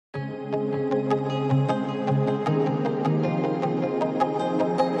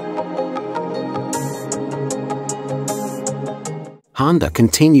Honda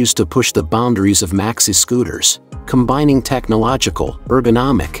continues to push the boundaries of maxi scooters, combining technological,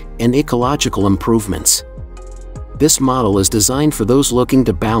 ergonomic, and ecological improvements. This model is designed for those looking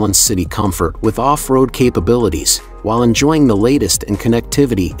to balance city comfort with off-road capabilities, while enjoying the latest in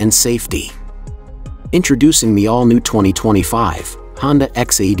connectivity and safety. Introducing the all-new 2025 Honda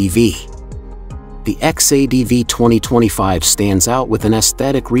XADV. The XADV 2025 stands out with an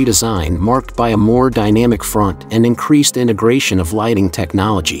aesthetic redesign marked by a more dynamic front and increased integration of lighting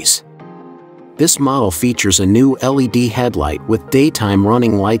technologies. This model features a new LED headlight with daytime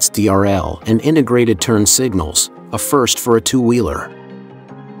running lights DRL and integrated turn signals, a first for a two-wheeler.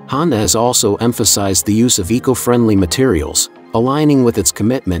 Honda has also emphasized the use of eco-friendly materials, aligning with its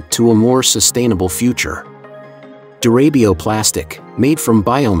commitment to a more sustainable future. Durabio plastic, made from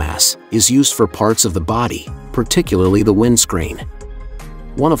biomass, is used for parts of the body, particularly the windscreen.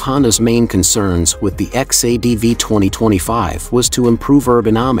 One of Honda's main concerns with the XADV 2025 was to improve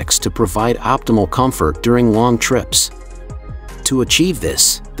ergonomics to provide optimal comfort during long trips. To achieve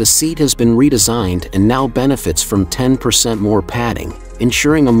this, the seat has been redesigned and now benefits from 10% more padding,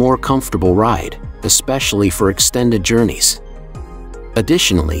 ensuring a more comfortable ride, especially for extended journeys.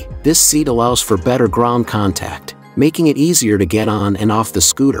 Additionally, this seat allows for better ground contact, making it easier to get on and off the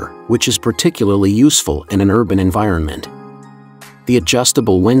scooter, which is particularly useful in an urban environment. The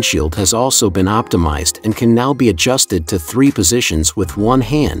adjustable windshield has also been optimized and can now be adjusted to 3 positions with one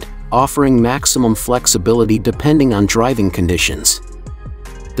hand, offering maximum flexibility depending on driving conditions.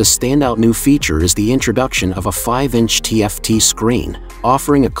 The standout new feature is the introduction of a 5-inch TFT screen,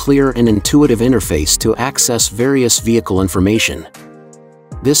 offering a clear and intuitive interface to access various vehicle information.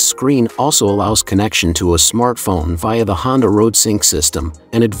 This screen also allows connection to a smartphone via the Honda RoadSync system,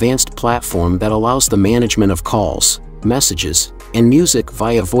 an advanced platform that allows the management of calls, messages, and music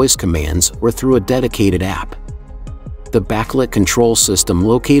via voice commands or through a dedicated app. The backlit control system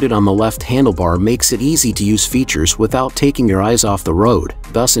located on the left handlebar makes it easy to use features without taking your eyes off the road,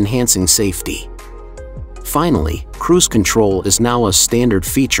 thus enhancing safety. Finally, cruise control is now a standard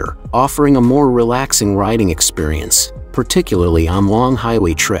feature, offering a more relaxing riding experience, particularly on long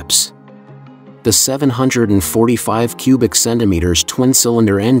highway trips. The 745 cubic centimeters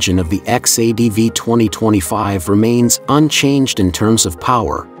twin-cylinder engine of the XADV 2025 remains unchanged in terms of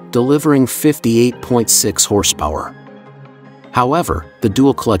power, delivering 58.6 horsepower. However, the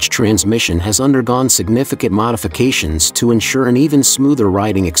dual-clutch transmission has undergone significant modifications to ensure an even smoother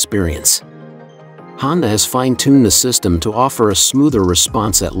riding experience. Honda has fine-tuned the system to offer a smoother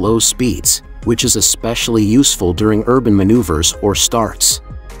response at low speeds, which is especially useful during urban maneuvers or starts.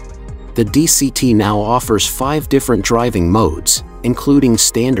 The DCT now offers 5 different driving modes, including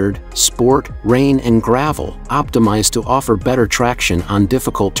Standard, Sport, Rain and Gravel, optimized to offer better traction on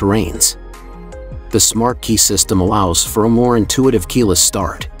difficult terrains. The Smart Key system allows for a more intuitive keyless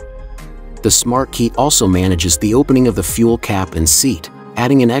start. The Smart Key also manages the opening of the fuel cap and seat,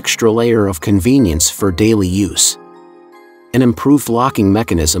 adding an extra layer of convenience for daily use. An improved locking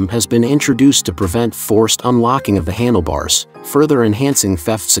mechanism has been introduced to prevent forced unlocking of the handlebars, further enhancing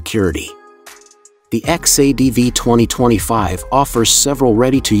theft security. The XADV 2025 offers several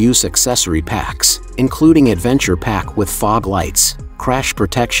ready-to-use accessory packs, including Adventure Pack with fog lights, crash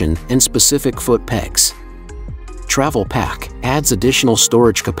protection, and specific foot pegs. Travel Pack adds additional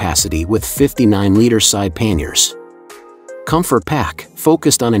storage capacity with 59-liter side panniers. Comfort Pack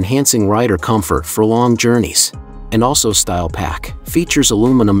focused on enhancing rider comfort for long journeys. And also Style Pack features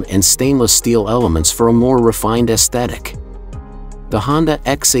aluminum and stainless steel elements for a more refined aesthetic. The Honda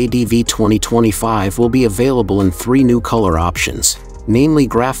XADV 2025 will be available in 3 new color options, namely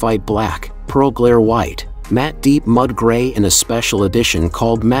Graphite Black, Pearl Glare White, Matte Deep Mud Gray, and a special edition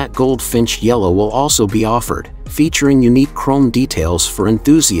called Matte Goldfinch Yellow will also be offered, featuring unique chrome details for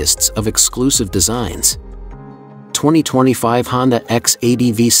enthusiasts of exclusive designs. 2025 Honda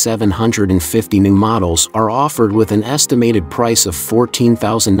XADV 750 new models are offered with an estimated price of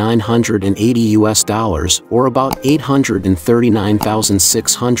 $14,980 or about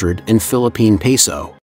 $839,600 in Philippine peso.